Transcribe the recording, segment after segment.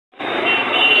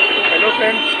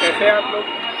Friends, कैसे हैं आप लोग?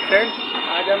 फ्रेंड्स,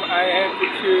 आज हम आए हैं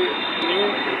कुछ न्यू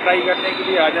ट्राई करने के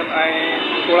लिए। आज हम आए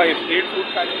हैं थोड़ा स्ट्रीट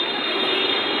फूड खाने के लिए।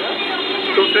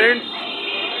 तो फ्रेंड्स,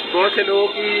 बहुत से लोगों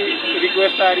की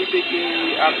रिक्वेस्ट आ रही थी कि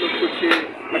आप लोग कुछ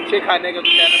अच्छे खाने का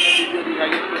चैनल में वीडियो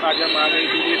दिखाइए। तो आज हम आ गए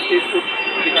थे स्ट्रीट फूड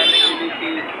दिखाने के लिए कि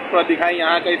थोड़ा दिखाएं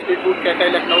यहाँ का स्ट्रीट फूड कैसा है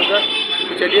लखनऊ का।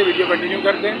 तो चलिए वीडियो कंटिन्यू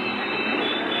करते हैं।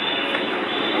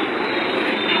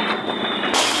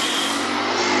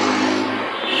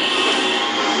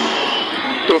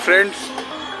 तो फ्रेंड्स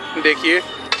देखिए,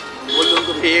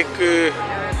 एक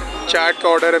चाट का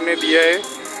ऑर्डर हमने दिया है,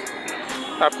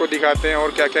 आपको दिखाते हैं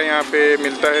और क्या क्या यहाँ पे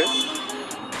मिलता है।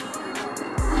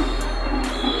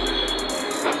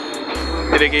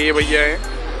 देखिए ये भैया हैं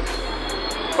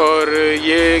और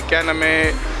ये क्या नाम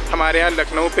है, हमारे यहाँ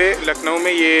लखनऊ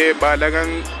में ये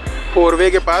बालागंज 4 वे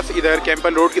के पास इधर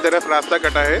कैंपल रोड की तरफ रास्ता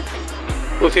कटा है।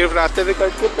 तो सिर्फ रास्ते से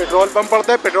कट के पेट्रोल पंप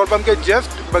पड़ता है, पेट्रोल पंप के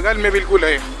जस्ट बगल में बिल्कुल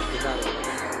है।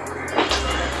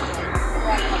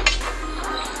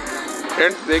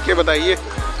 फ्रेंड्स देखिए, बताइए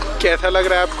कैसा लग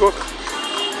रहा है आपको।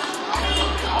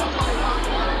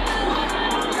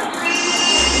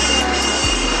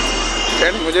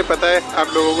 फ्रेंड्स मुझे पता है आप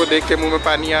लोगों को देख के मुंह में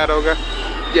पानी आ रहा होगा,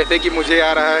 जैसे कि मुझे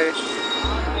आ रहा है,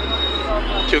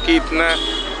 क्योंकि इतना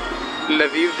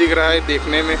लजीज दिख रहा है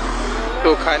देखने में,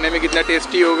 तो खाने में कितना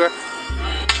टेस्टी होगा।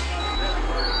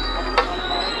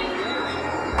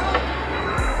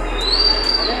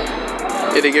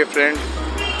 ये देखिए फ्रेंड्स,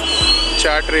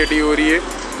 चाट रेडी हो रही है।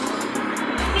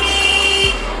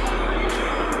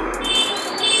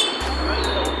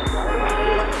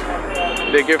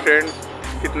 देखिए फ्रेंड्स,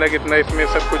 कितना इसमें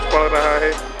सब कुछ पड़ रहा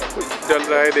है, कुछ चल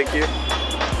रहा है। देखिए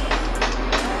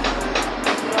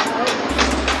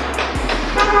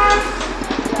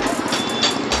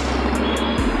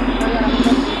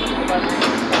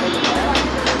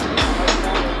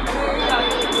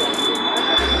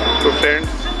तो फ्रेंड्स,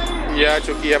 ये आ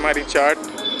चुकी है हमारी चाट।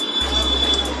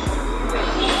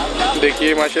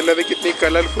 देखिए माशाल्लाह से कितनी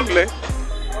कलरफुल है।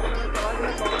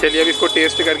 चलिए अब इसको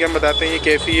टेस्ट करके हम बताते हैं ये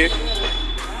कैसी है।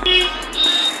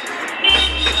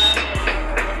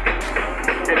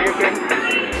 चलिए फ्रेंड्स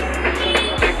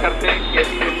चेक करते हैं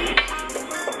कैसी है।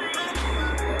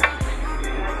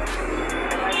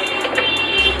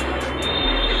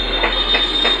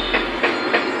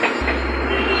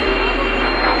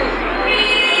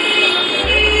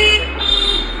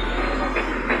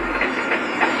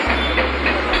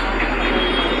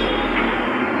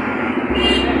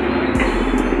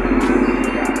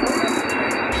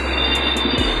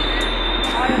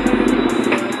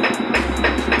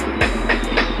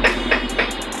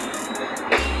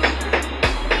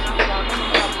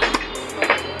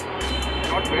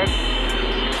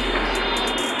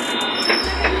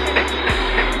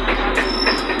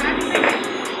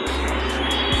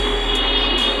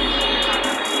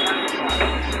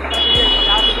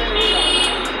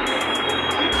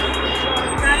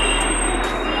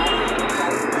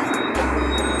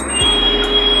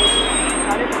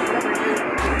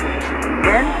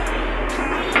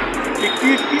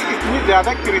 इतनी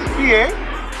ज़्यादा क्रिस्पी है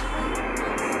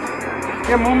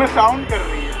कि मुंह में साउंड कर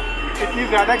रही है, इतनी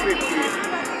ज़्यादा क्रिस्पी है,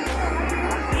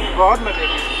 बहुत मज़े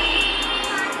की।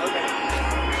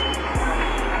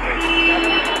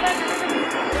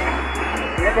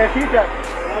 ये कैसी चाट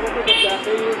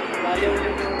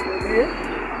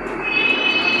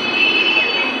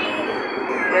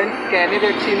फ्रेंड्स, कहने तो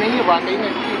अच्छी नहीं है, वाकई में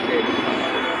अच्छी है।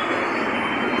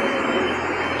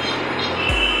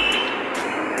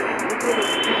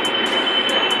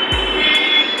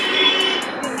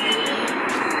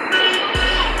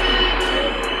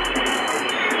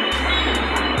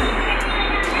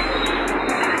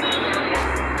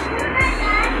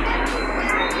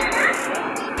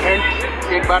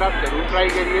 एक बार आप ज़रूर ट्राई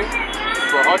करिए,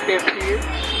 बहुत टेस्टी है।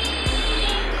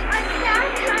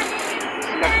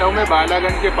 लखनऊ में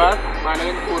बालागंज के पास,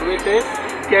 बालागंज 4 वे से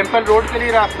कैंपल रोड के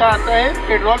लिए रास्ता आता है,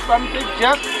 पेट्रोल पंप से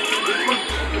जस्ट बिल्कुल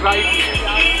राइट,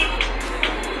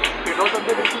 पेट्रोल पंप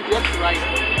से बिल्कुल जस्ट राइट।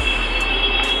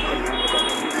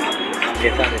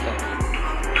 देता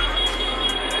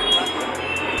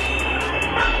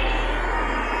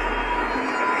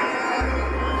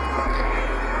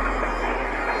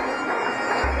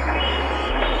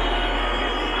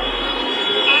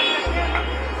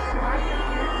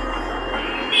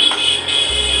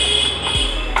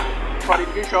और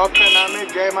इनकी शॉप का नाम है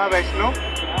जय माँ वैष्णो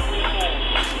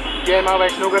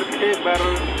करके। एक बार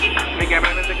मैं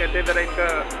कैमरामैन से कहते ज़रा इनका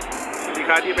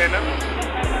दिखा दिए बैनर।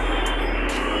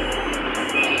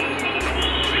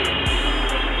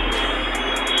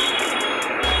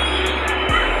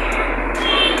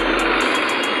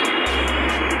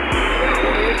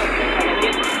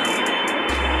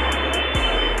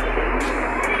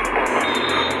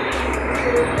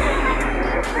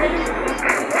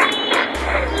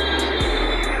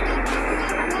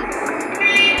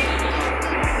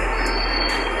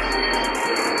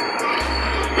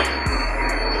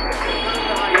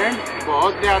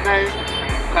 बहुत ज़्यादा है,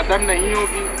 ख़त्म नहीं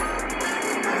होगी।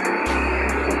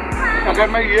 अगर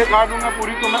मैं ये खा दूँगा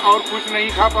पूरी तो मैं और कुछ नहीं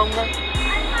खा पाऊँगा।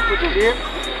 तो चलिए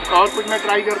और कुछ मैं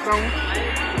ट्राई करता हूँ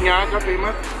यहाँ का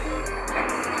फेमस।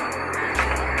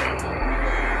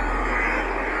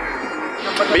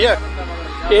 भैया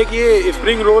एक ये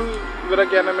स्प्रिंग रोल ज़रा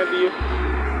क्या नाम है दिए।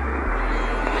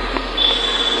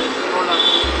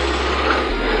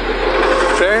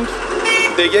 फ्रेंड्स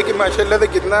देखिए कि माशाल्लाह से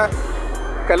कितना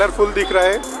कलरफुल दिख रहा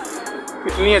है,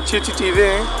 कितनी अच्छी अच्छी चीज़ें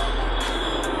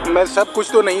हैं। मैं सब कुछ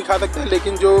तो नहीं खा सकता,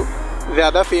 लेकिन जो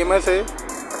ज़्यादा फेमस है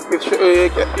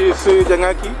इस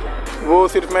जगह की वो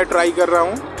सिर्फ मैं ट्राई कर रहा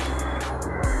हूँ।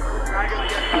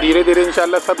 धीरे धीरे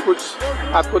इंशाल्लाह सब कुछ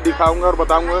आपको दिखाऊंगा और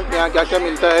बताऊंगा कि यहाँ क्या क्या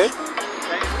मिलता है।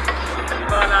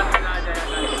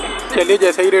 चलिए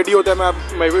जैसे ही रेडी होता है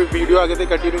मैं वीडियो आगे से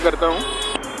कंटिन्यू करता हूँ।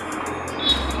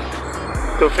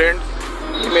 तो फ्रेंड्स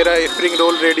मेरा स्प्रिंग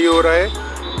रोल रेडी हो रहा है,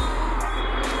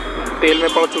 तेल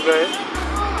में पहुँच चुका है।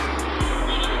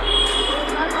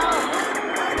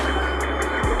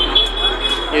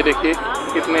 ये देखिए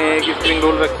कितने एक स्प्रिंग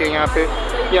रोल रखे हैं यहाँ पे।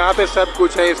 यहाँ पे सब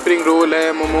कुछ है, स्प्रिंग रोल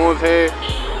है, मोमोज़ है,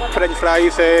 फ्रेंच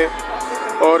फ्राइज़ है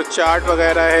और चाट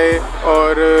वगैरह है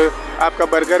और आपका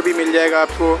बर्गर भी मिल जाएगा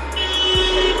आपको।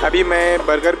 अभी मैं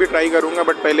बर्गर भी ट्राई करूँगा,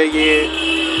 बट पहले ये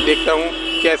देखता हूँ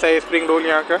कैसा है स्प्रिंग रोल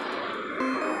यहाँ का।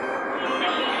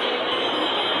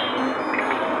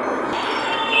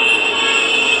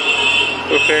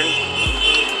 तो फ्रेंड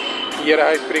ये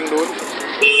रहा स्प्रिंग रोल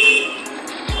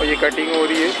और ये कटिंग हो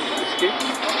रही है इसकी।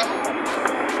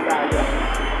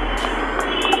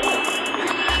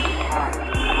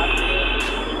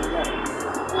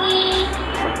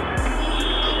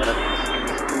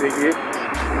 देखिए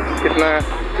कितना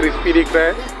क्रिस्पी दिख रहा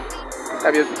है।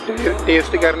 अब ये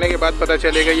टेस्ट करने के बाद पता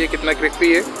चलेगा ये कितना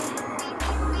क्रिस्पी है।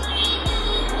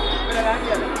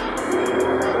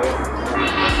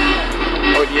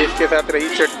 और ये इसके साथ रही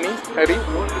चटनी हरी।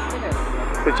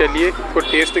 तो चलिए इसको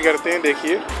टेस्ट करते हैं।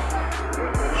 देखिए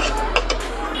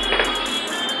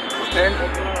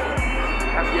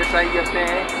अब ये ट्राई करते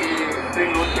हैं कि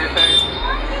स्प्रिंग रोल कैसा है।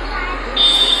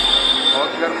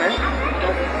 बहुत गर्म है।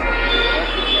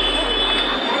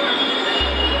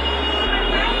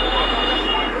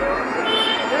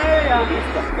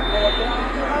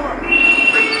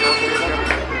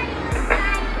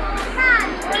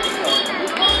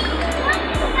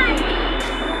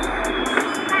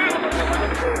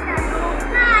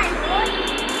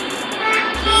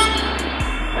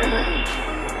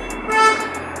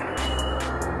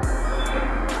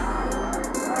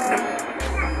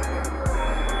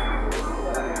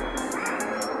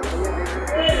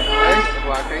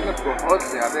 वाकई में बहुत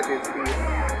ज़्यादा टेस्टी है।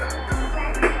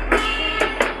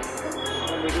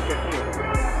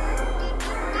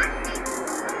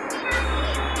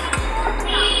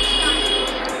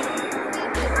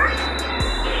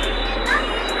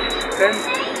 फ्रेंड्स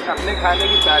अपने खाने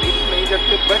की तारीफ नहीं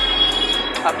करते, बस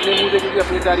अपने मुँह से क्योंकि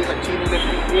अपनी तारीफ अच्छी नहीं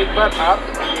लगती। एक बार आप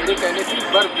मेरे कहने से एक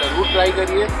बार ज़रूर ट्राई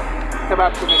करिए, तब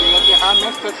आपको लगेगा कि हाँ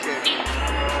मैं सच है।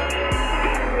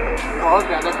 बहुत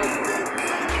ज़्यादा टेस्टी है।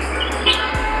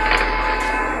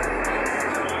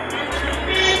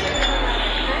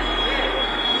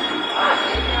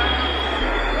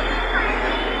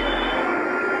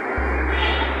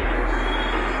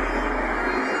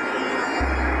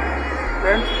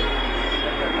 फ्रेंड्स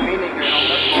मैं नहीं कह रहा हूँ,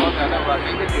 बहुत ज़्यादा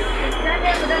वाकई में टेस्टी है।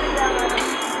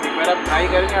 एक बार आप ट्राई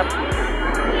करेंगे आपको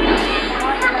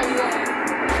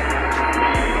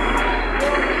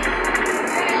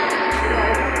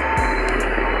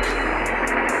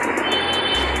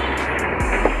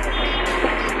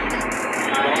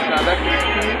बहुत ज़्यादा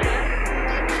टेस्टी।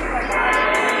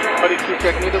 और इसकी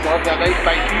चटनी तो बहुत ज़्यादा ही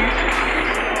स्पाइसी,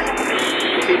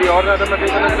 इसीलिए और ज़्यादा मज़े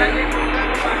का लगता है।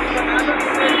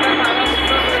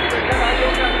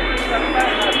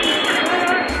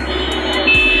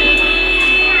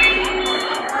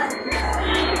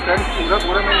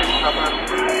 पूरा मैं नहीं खा पा रहा।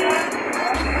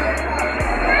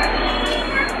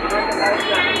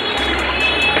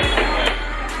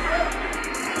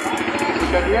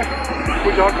 चलिए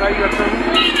कुछ और ट्राई करता हूँ,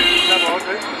 इतना बहुत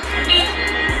है।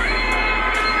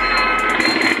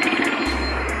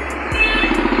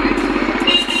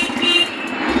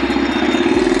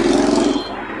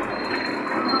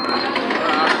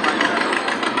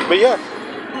 भैया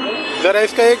ज़रा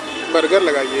इसका एक बर्गर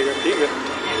लगाइएगा, ठीक है।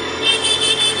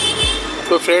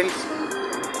 तो फ्रेंड्स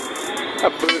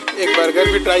अब एक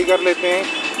बर्गर भी ट्राई कर लेते हैं।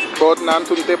 बहुत नाम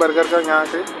सुनते बर्गर का यहाँ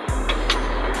से।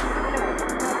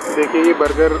 देखिए ये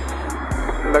बर्गर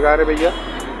लगा रहे भैया।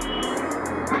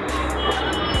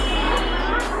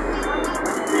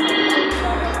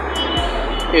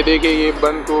 ये देखिए ये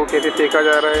बन को कैसे सेका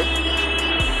जा रहा है,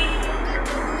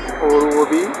 और वो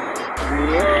भी घी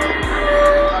में।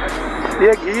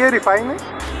 ये घी है रिफाइन है,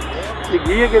 ये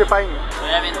घी है कि रिफाइन है?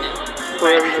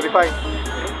 Soybean refine.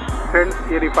 फ्रेंड्स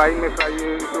ये रिफाइन में फ्राई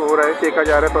हो रहा है, सेका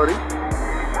जा रहा है, सॉरी।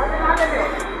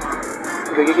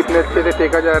 देखिए कितने अच्छे से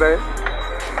सेका जा रहा है।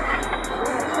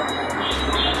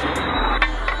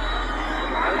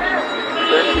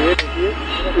 फ्रेंड्स ये देखिए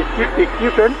इसकी टिक्की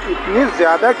फ्रेंड्स इतनी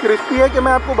ज़्यादा क्रिस्पी है कि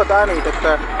मैं आपको बता नहीं सकता।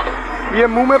 ये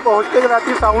मुंह में पहुंचते के साथ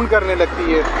ही साउंड करने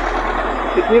लगती है,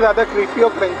 इतनी ज़्यादा क्रिस्पी और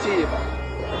क्रंची है।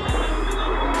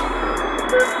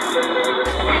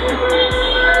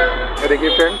 देखिए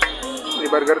फ्रेंड्स ये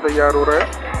बर्गर तैयार हो रहा है।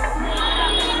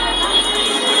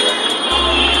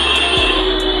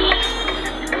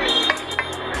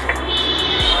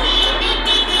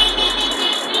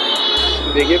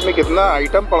 देखिए इसमें कितना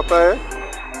आइटम पड़ता है,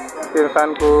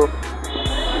 इंसान को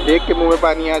देख के मुंह में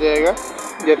पानी आ जाएगा,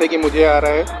 जैसे कि मुझे आ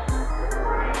रहा है।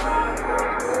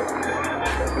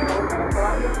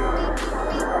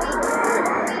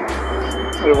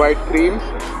 ये वाइट क्रीम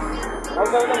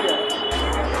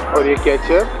और ये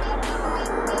केचप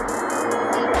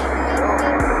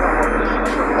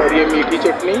और ये मीठी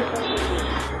चटनी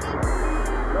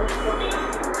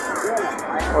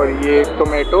और ये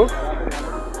टोमेटो।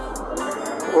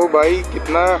 ओ भाई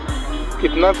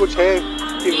कितना कुछ है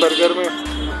इस बर्गर में।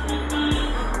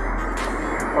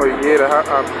 और ये रहा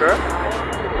आपका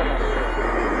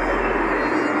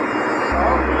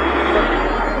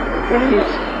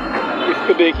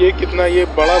इसको देखिए कितना ये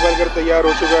बड़ा बर्गर तैयार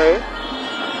हो चुका है।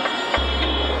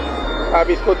 आप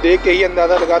इसको देख के ही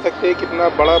अंदाज़ा लगा सकते हैं कितना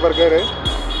बड़ा बर्गर है।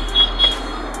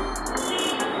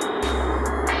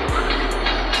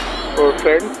 और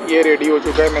फ्रेंड्स ये रेडी हो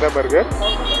चुका है मेरा बर्गर।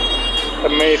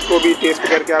 अब मैं इसको भी टेस्ट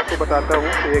करके आपको बताता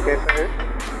हूँ कि ये कैसा है।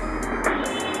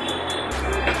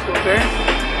 तो फ्रेंड्स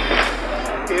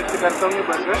टेस्ट करता हूँ ये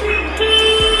बर्गर,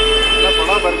 इतना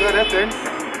बड़ा बर्गर है फ्रेंड्स।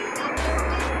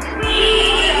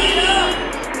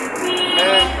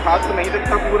 मैं खा तो नहीं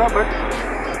सकता पूरा, बट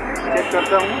चेक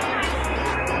करता हूँ।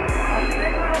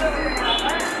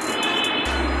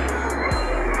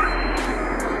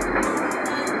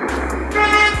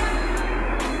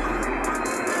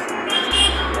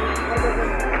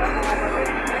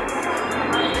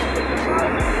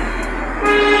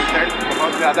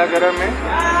 बहुत ज़्यादा गर्म है।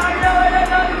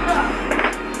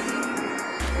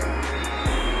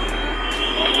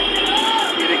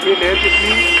 ये देखिए लेयर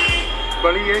कितनी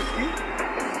बड़ी है इसकी।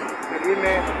 चलिए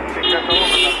मैं चेक करता हूँ।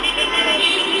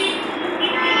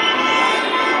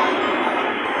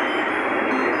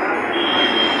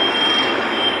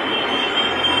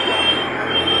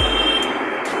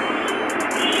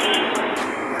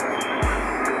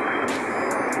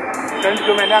 फ्रेंड्स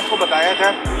जो मैंने आपको बताया था,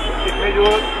 इसमें जो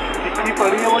टिक्की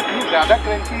पड़ी है वो इतनी ज़्यादा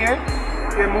क्रंची है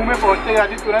कि मुंह में पहुँचते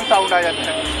ही तुरंत साउंड आ जाता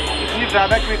है। इतनी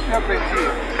ज़्यादा क्रिस्पी और क्रंची है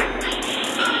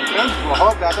फ्रेंड्स,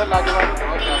 बहुत ज़्यादा लाजवाब,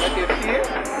 बहुत ज़्यादा टेस्टी है।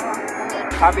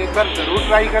 आप एक बार ज़रूर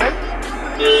ट्राई करें।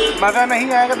 मज़ा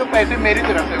नहीं आएगा तो पैसे मेरी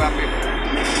तरफ से वापस,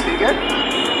 ठीक है।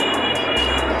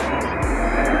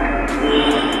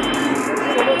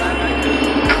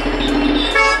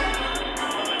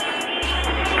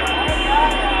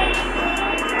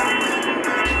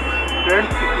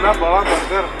 फ्रेंड्स कितना बड़ा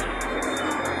बर्गर,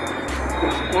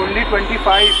 ओनली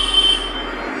 25,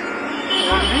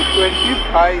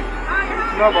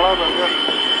 इतना बड़ा बर्गर।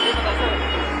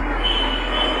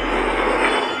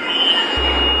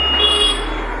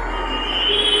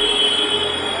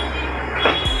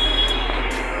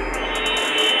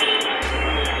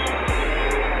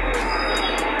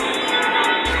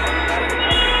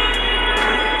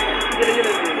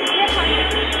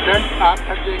 फ्रेंड्स आप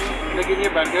थक जाएंगे, लेकिन ये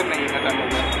बर्गर नहीं खत्म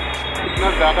होगा,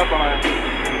 इतना ज़्यादा बड़ा है।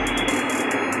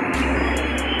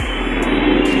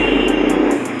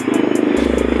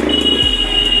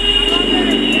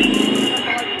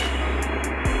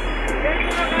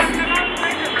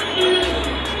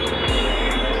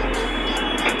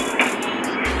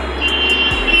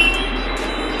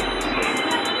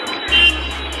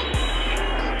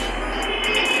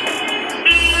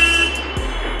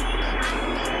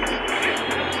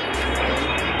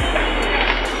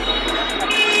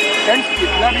 फ्रेंड्स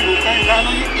कितना भी भूखा इंसान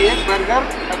हो, ये एक बर्गर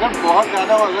अगर बहुत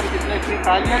ज़्यादा हो, अगर किसने इतनी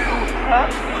खा लिया तो उसका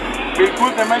बिल्कुल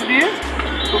समझ लिए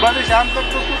सुबह से शाम तक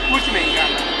तो कुछ नहीं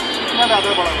खाना, इतना ज़्यादा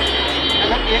बड़ा बर्गर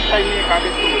अगर एक टाइम में खा ले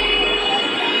तो।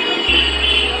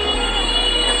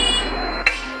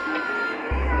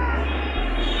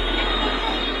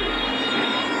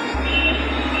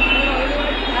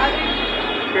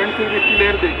 फ्रेंड्स सिर्फ इसकी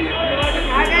लेयर देखिए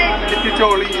कितनी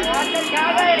चौड़ी है।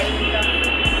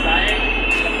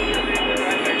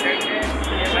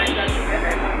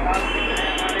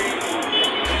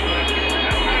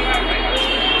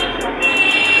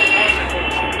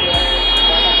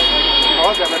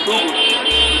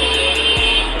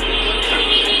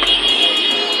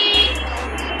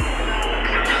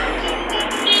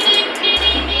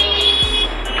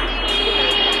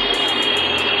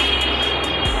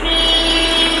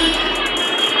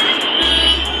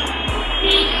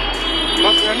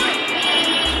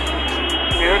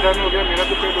 डन हो गया, मेरा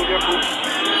तो पेट हो गया फूल,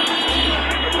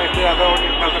 मैं इससे ज़्यादा और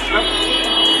नहीं खा सकता।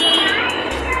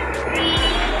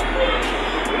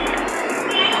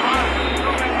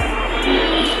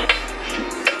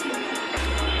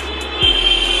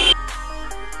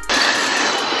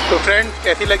 तो फ्रेंड्स,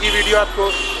 कैसी लगी वीडियो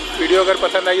आपको? वीडियो अगर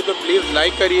पसंद आई तो प्लीज़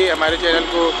लाइक करिए, हमारे चैनल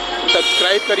को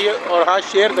सब्सक्राइब करिए और हाँ,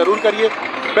 शेयर ज़रूर करिए।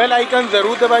 बेल आइकन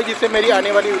ज़रूर दबाइए जिससे मेरी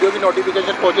आने वाली वीडियो की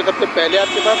नोटिफिकेशन पहुंचे सबसे पहले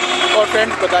आपके पास। और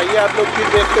फ्रेंड्स, बताइए आप लोग किस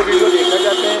बेस पे वीडियो देखना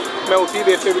चाहते हैं, मैं उसी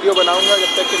बेस पे वीडियो बनाऊंगा।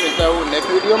 जब तक कि मिलता हूँ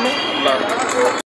नेक्स्ट वीडियो में।